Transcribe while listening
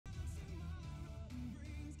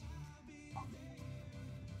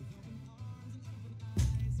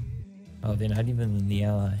Oh, they're not even in the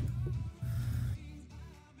ally.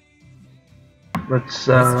 Let's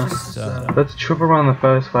just, troop around the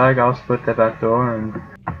first flag. I'll split the back door and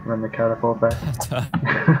run the catapult back.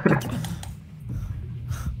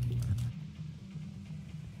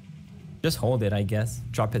 Just hold it, I guess.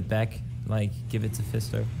 Drop it back. Like, give it to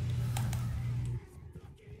Fisto.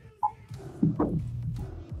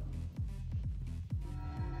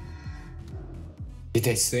 Did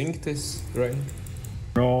they sync this, right?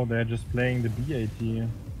 No, they're just playing the BAT.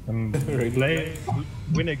 Really?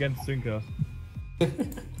 Win against Synkers.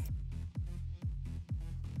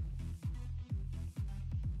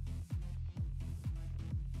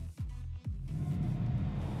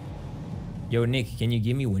 Yo, Nick, can you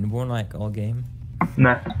give me Windborn like all game?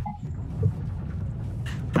 Nah.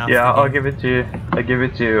 Half Yeah, the I'll game? give it to you. I'll give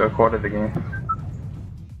it to you a quarter of the game.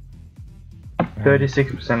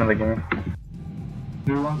 36% of the game.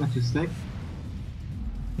 Do you want that to stick?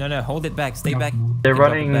 No, hold it back. Stay back. They're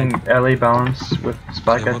Drop it running back. LA balance with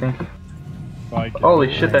Spike, I think. Spike.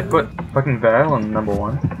 Holy shit, they put fucking Veil on number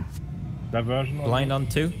 1. Diversion. Blind on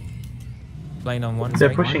 2. Blind on 1.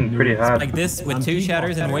 They're sorry. pushing pretty hard. Like this with 2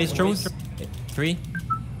 shatters and wastrels. 3,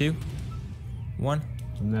 2, 1.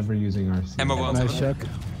 I'm never using RC. Hammer one. Nice check.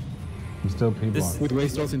 I'm still P-block. With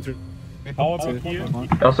wastrels in 3. Power block here.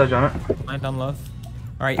 Also, on it. Blind on love.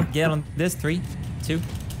 Alright, get on this. 3, 2,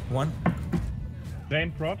 1.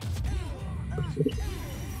 Jane prod. Oops,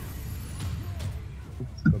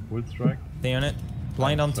 the bull strike. Stay on it.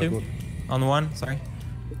 Blind on 2. On 1, sorry.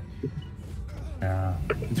 Yeah.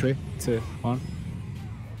 In 3, 2, 1.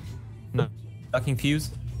 No. Ducking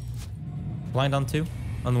fuse. Blind on 2.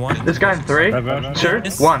 On 1. This guy in 3. Diversion. Sure.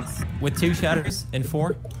 This 1. With 2 shatters in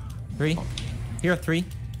 4. 3. Here, 3,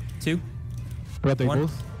 2. Prot they One.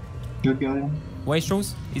 both. You got him.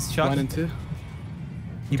 Wastrels. He's 1 shot. and 2.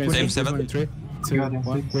 He Okay, pushed Same it. 7. In 3, 2, Got him,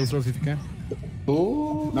 1. 6. Wastrels if you can.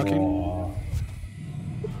 Ooh. Knocking. Oh.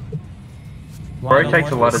 Roy Blind on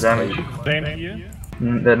takes a 1. lot of damage. Jane here.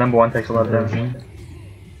 The number 1 takes a lot of damage.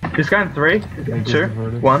 This guy in 3. Sure.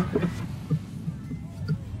 1.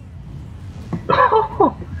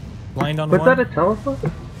 Blind on Was 1. that a teleport?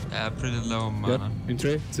 Pretty low Yep. mana. In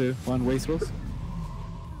 3, 2, 1. Wastrels. This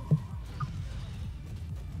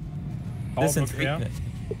Power in block 3. here.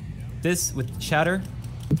 This with shatter.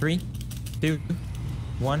 3, 2,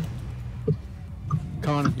 1.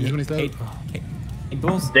 Come on. This one is low. 8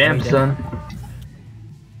 bulls. Damn, Oh, he son.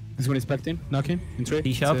 This one is backed in. Knocking. In 3,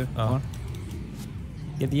 D 2, shove. Oh. 1.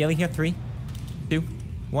 Get the yelly here. 3, 2,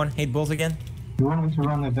 1. 8 bulls again. You want me to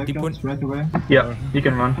run the Deep backups right away? Yeah, you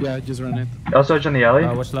can run. Yeah, just run it. I'll search on the alley.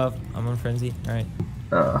 Watch love. I'm on frenzy. Alright.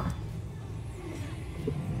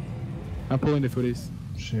 I'm pulling the footies.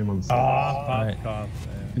 Shame on Six. Ah, Alright. fast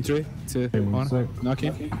cast. In 3, 2, Shame on 1. Six.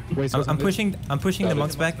 Knocking. Wastrels. I'm pushing the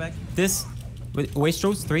monks back. This with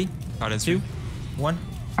wastrels. 3, Card in 2, 3. 1.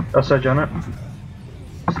 I'll search on it.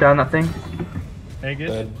 Stay on that thing. Take it.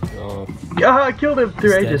 Dead. Oh. Yeah, I killed him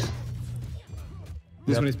through He's dead. ages.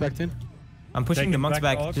 This one is backed in. I'm pushing Take the it monks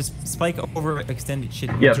back back. out. Just spike over extended shit.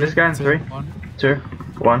 Yeah, this guy in 3, 1. 2,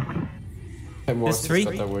 1. This 3,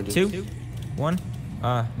 2, 1.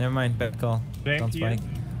 Never mind. Bad call. Jane Don't here. spike.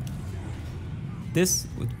 This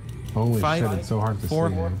with Holy 5, shit, it's so hard to 4,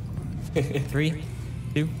 see. Man. 3,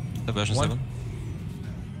 2, Diversion 1. 7.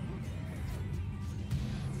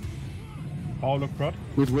 Power block prod.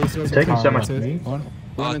 With wastrels. Taking so much. 2, 1.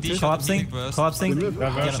 1 and D 2. shot Collapsing. healing burst. Collapsing. D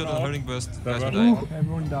Diversion shot out. and hurting burst. Guys will Diversion. die.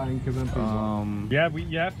 Everyone dying because I'm P-block. Yeah,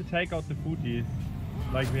 you have to take out the footies.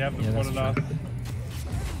 Like we have them Yeah, for the that's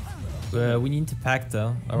last. We need to pack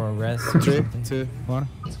though, or res. 3, 2, 1.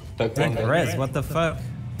 Res, what the fuck?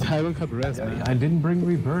 I don't have res, man. I didn't bring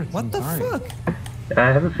rebirth. What I'm the sorry. fuck?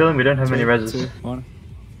 I have a feeling we don't have many 3, reses. 2, 1.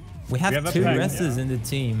 We have have a 2 pack, reses yeah. in the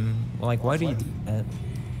team. Like, why do you do that?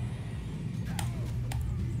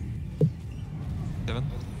 7.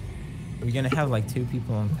 We're gonna have like 2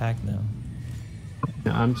 people on pack now.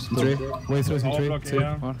 Yeah, I'm 3. still. Wastrels in Power 3, block 2,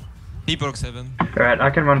 here. 1. He broke 7. Alright, I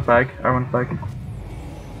can run flag. I run flag.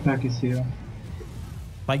 Back is here.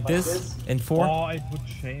 Like this in 4, Oh, I put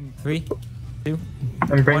shame. 3, 2.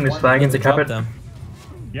 I'm bringing this flag into drop Capit. them.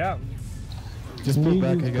 Yeah. Just pull Me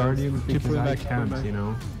back, use I guess. Guardians Keep because pulling I back. can't, you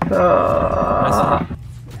know.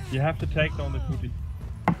 You have to take down the footies.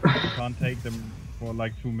 You can't take them for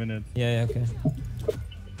like 2 minutes. Yeah, okay.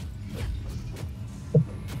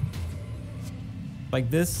 Like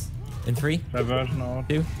this in 3, Diversion out.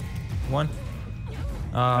 2, 1.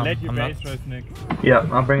 I let you I'm not. base race, Nick. Yeah,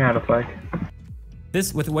 I'll bring out a flag.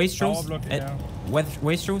 This with wastrels. Power block, yeah.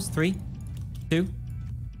 Wastrels. 3, 2,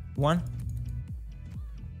 1.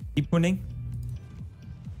 Keep winning.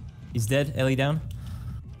 He's dead. Ellie down.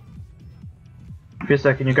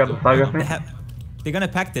 Fisa, can you grab the flag off me? They're gonna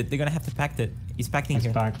pact it. They're gonna have to pact it. He's pacting He's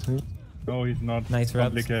here. back to me. No, he's not. Nice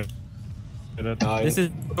reps. Complicated. This is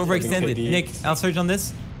overextended. KD. Nick, I'll surge on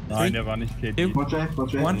this. Nein, 3, der war nicht KD. 2, Watch out,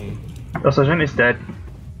 watch out. 1. Oh, Sergeant is dead.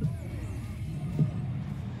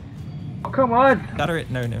 Oh, come on! Shatter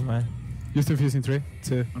it. No, never mind. Use the fuse in 3,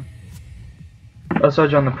 2, 1. Oh,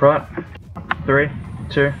 Sergeant on the prot. 3,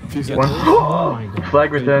 2, Fuse in 1. 3. Oh my god. Flag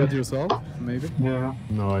Can you returned. put yourself? Maybe. Yeah.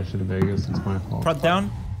 No, I should have Vegas. It's my fault. Prod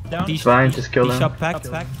down. Down. Fine, just kill them. Shop packed.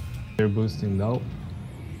 They're boosting though.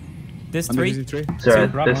 This Under 3. fuse in 3. Sorry,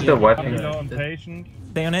 Bravo, they're still wiping. Bravo on patient.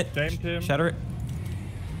 Stay on it. Same team. Shatter it.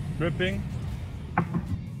 Tripping.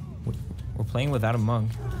 We're playing without a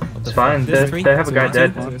monk. What It's the fine, fuck? This they 3, have a guy 2,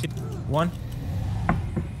 dead. 1.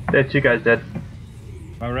 There are 2 guys dead.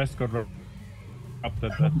 My rest got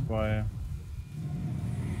upset, that's why.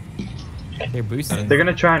 They're boosting. They're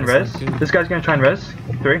gonna try and res. This guy's gonna try and res.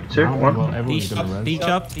 3, 2, Well, 1. D everyone's shop. gonna D res.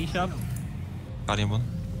 shop. D shop. Guardian 1.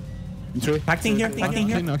 In 3. Pacting here. Pacting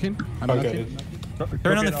here. Knocking. I'm Okay. knocking.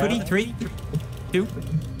 Turn on the footy. 3, 2,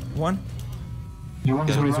 1. You want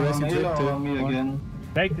to Yeah. run Raise on it, me two, or on me one. again?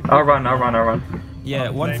 Take the I'll run. Yeah,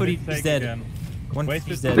 one Same footy mistake is dead. again. One Wasted.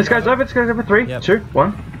 footy's dead. This guy's over, 3, Yep. 2,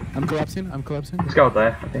 1. I'm collapsing. This guy will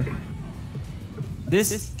die, I think.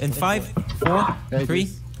 This in 5, 4, 3,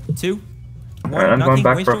 2, 1. Alright, I'm going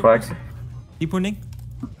back for a flag. Keep wounding.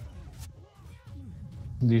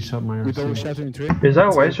 D shot my We double RC. shatter in 3. Is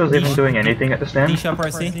our Wastrels even doing anything at the D stand? shop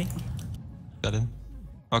RC. Got in.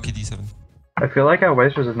 Okay, D7. I feel like our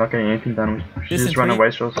Wastrels is not getting anything done. We should This just in run a 3,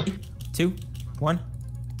 Wastrels. 2, 1.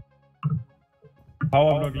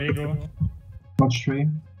 Power block Lego. Watch 3.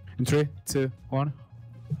 In 3, 2, 1.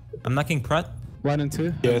 I'm knocking prot. 1 and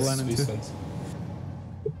 2. Yes, 1 and 2. decent.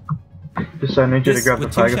 Just I need you to This grab the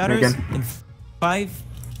with 2 flag off me shatters again. in 5,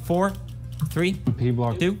 4, 3. P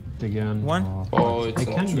block 2, again. 1. Oh, it's I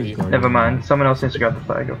not can't use tree. guard. Never mind, someone else needs to grab the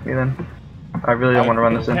flag off me then. I really don't want to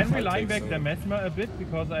run this in. Can we I line think back so. the Mesmer a bit?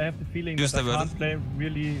 Because I have the feeling Use that the I word. can't play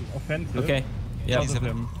really offensive. Okay. Yeah. Because of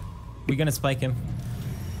him. We're gonna spike him.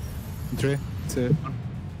 In 3, 2, 1.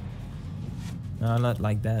 No, not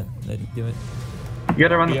like that. Let him do it. You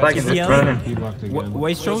gotta run the Yeah, flag and just just yell. run it in. P blocked again.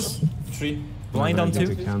 Wastrels. 3. Blind on Get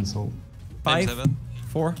 2. to cancel. 5, 7.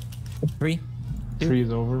 4, 3, 3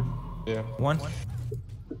 is over. Yeah. 1.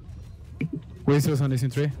 Wastrels on this in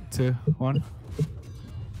 3, 2, 1.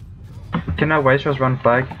 Can our Wastrels run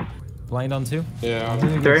flag? Blind on 2. Yeah. They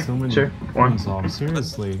get 3, so many 2, 1. points off.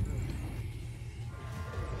 Seriously.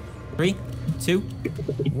 3, 2,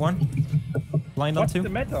 1. Blind on What's 2. the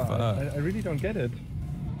matter? I really don't get it.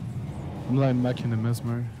 I'm lying back in the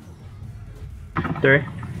Mesmer. 3,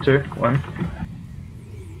 2, 1.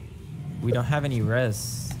 We don't have any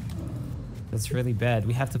res. That's really bad.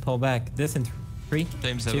 We have to pull back. This in 3,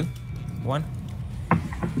 Same 2, 7. 1.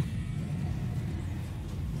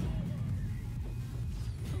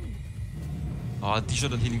 Oh,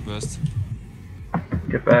 D-shot and healing burst.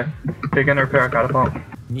 Get back. They're gonna repair our catapult.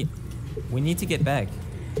 We need to get back.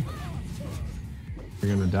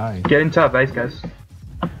 You're gonna die. Get into our base, guys.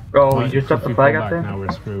 Oh, But you just dropped if the we flag pull out back there? Now we're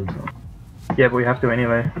screwed. Yeah, but we have to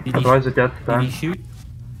anyway. Did he- Otherwise it's death Did he time. shoot?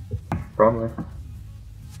 Probably.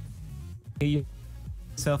 Heal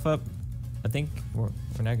yourself up. I think we're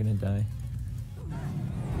not gonna die.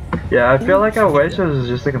 Yeah, I feel like our Wastrels is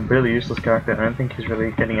just a completely useless character. I don't think he's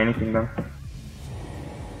really getting anything done.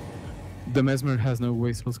 The Mesmer has no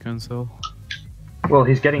Wastrels cancel. Well,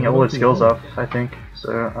 he's getting all his skills off, I think.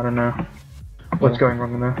 So, I don't know what's going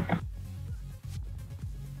wrong there.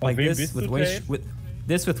 Like we this missed with the waste tape?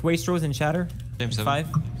 with Wastrels and shatter. Same 7. 5,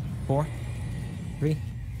 4, 3,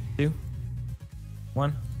 2,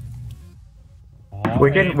 1.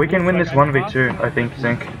 We can win this 1v2, I think,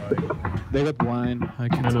 Zinc. They got blind. I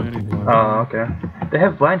can't I do don't anything. think Oh, okay. They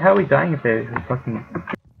have blind. How are we dying if they fucking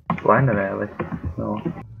blind in the alley? No.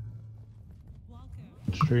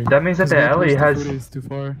 Tree. That means that the alley has. Is too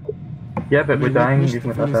far. Yeah, but we're We dying pushed even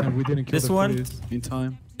the without footies that. and we didn't kill This the one? footies in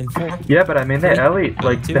time. In 4. Yeah, but I mean, the 3, alley,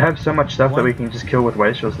 like, 2, they have so much stuff that 1. we can just kill with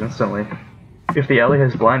Wastrels instantly. If the alley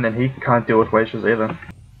has blind, then he can't deal with Wastrels either.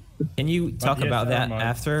 Can you talk yes, about that never mind.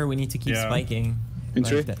 after? We need to keep Yeah. spiking. In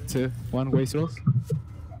like 3, that. 2, 1. Wastrels.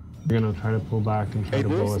 We're gonna try to pull back and try Hey, to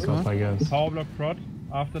blow boost, us up, huh? I guess. Power block prod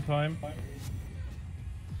after time.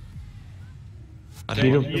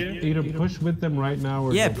 Either push with them right now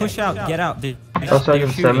or Yeah, go push back. out. Get out. They're Also, shooting.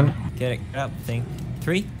 7. Get up. Thing.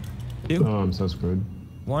 3, 2, Oh, I'm so screwed.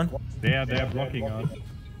 1. They're blocking us.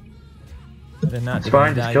 They're not. It's they're gonna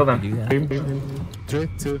fine, just die kill if we do that. 3,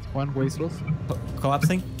 2, 1. Wastrels.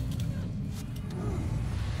 Collapsing.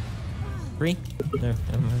 3. No,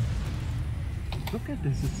 never mind. Look at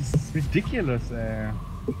this. This is ridiculous.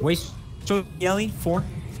 Wait, show Yelly. 4,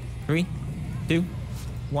 3, 2,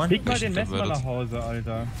 1. Pick mal den Echt Messmer verwirrt. nach Hause,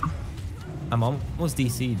 Alter. I'm almost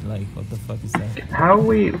DC'd. Like, what the fuck is that? How are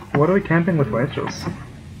we? What are we camping with Wastrels?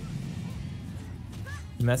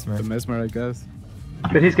 Mesmer. The Mesmer, I guess.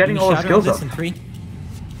 But he's getting Can you all his shatter on skills this up. in 3,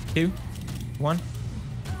 2, 1.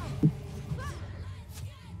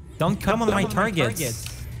 Don't come on my targets.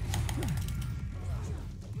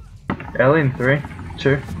 Ellie in 3,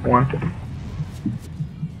 2, 1.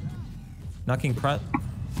 Knocking prot.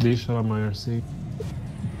 D shot on my RC. Same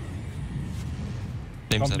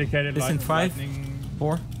seven. Complicated This in 5, lightning.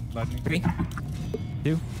 4, Lightning. 3,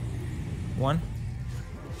 2, 1.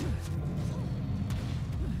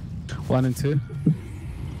 1 and 2.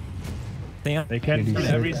 Stay on. They can do 86.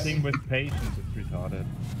 everything with patience. It's retarded.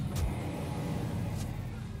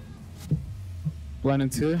 1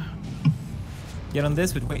 and 2. Get on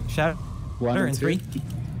this with wait. Shatter 1 in and 3, 2.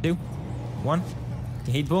 2, 1.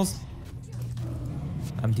 You hate bulls?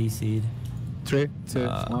 I'm DC'd. 3, 2,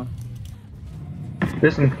 1.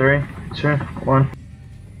 This in 3, 2, 1.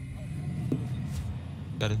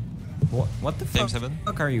 Got it. What the Same fuck 7.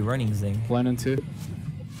 are you running, Zing? 1 and 2.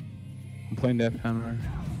 I'm playing Death Hammer.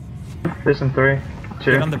 This in 3,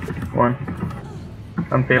 2, Get on the 1.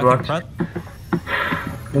 I'm P knocking blocked. prot.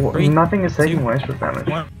 3, Nothing is taking 2, Wastrels damage.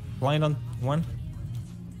 1. Blind on 1.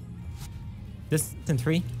 This in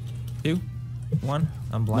 3, 2, 1.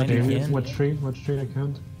 I'm blind Okay, again. what tree? What tree I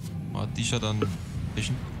count? Oh, D-shot on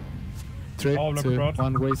vision. 3, Oh, look 2, abroad.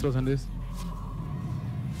 1. Wasters on this.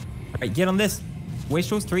 Alright, get on this.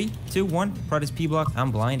 Wastrels 3, 2, 1. Prot is P block.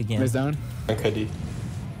 I'm blind again. Miss down. KD.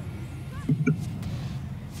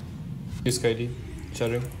 Use KD.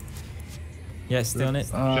 Shattering. Yeah, stay on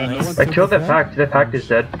it. No Nice. one I took killed the that flag. fact. The fact is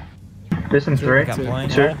dead. This in 3, Got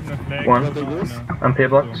blind. 2, Open the flag. 1. Got the goose. I'm P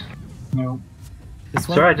blocked. No. This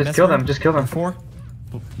one. Sorry, just kill them. Just kill them. 4.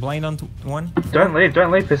 Blind on 1. Don't leave.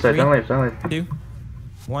 Don't leave, Pissa. 3, Don't leave. Don't leave. 2,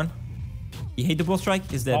 1. You hate the bull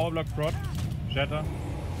strike? Is dead. Power block prot. Shatter.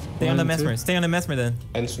 Stay on the 1 and 2. mesmer. Stay on the mesmer then.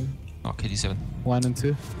 Answer. Oh, KD7. 1 and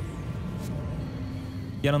 2.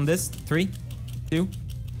 Get on this. 3, 2,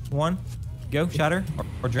 1. Go. Shatter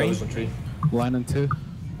or drain. Close on tree. 1 and 2.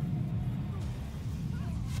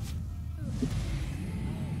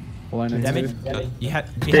 1 and Damn 2. it. You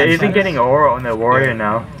have. They're even getting aura on their warrior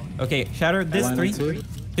now. Okay, shatter this. 1 3, and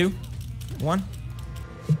 2. 2, 1.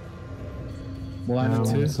 1 and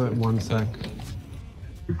 2. So 1 sec.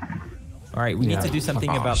 Alright, we need Yeah. to do something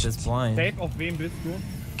Oh, about shit. this blind. Safe auf wem bist du?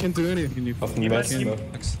 Can't do anything. You Auf dem Jemand Mesmer. ihm-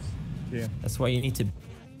 Flux. Okay. That's why you need to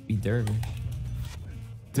be derby.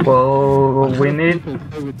 Well, we need. people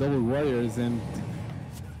play with double warriors and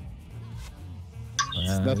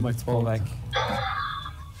it's not my Pull fault. back.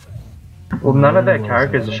 Well, none of their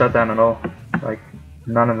characters are shut down at all. Like,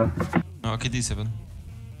 none of them. Oh, KD7.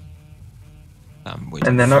 I'm waiting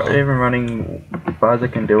And they're not for- even running bars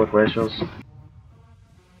that can deal with Wastrels.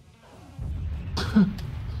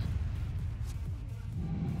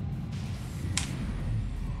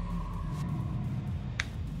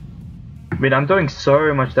 I mean, I'm doing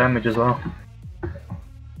so much damage as well.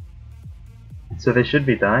 So they should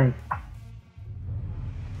be dying.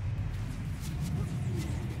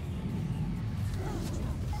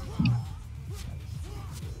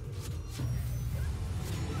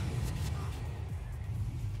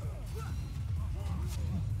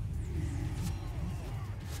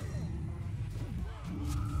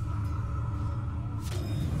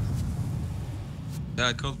 Yeah,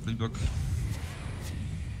 I called Pleb.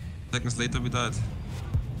 Seconds later we died.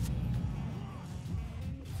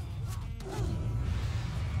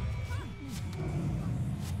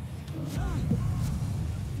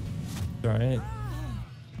 Alright.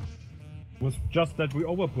 Was just that we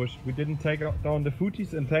overpushed. We didn't take down the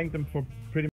footies and tanked them for pretty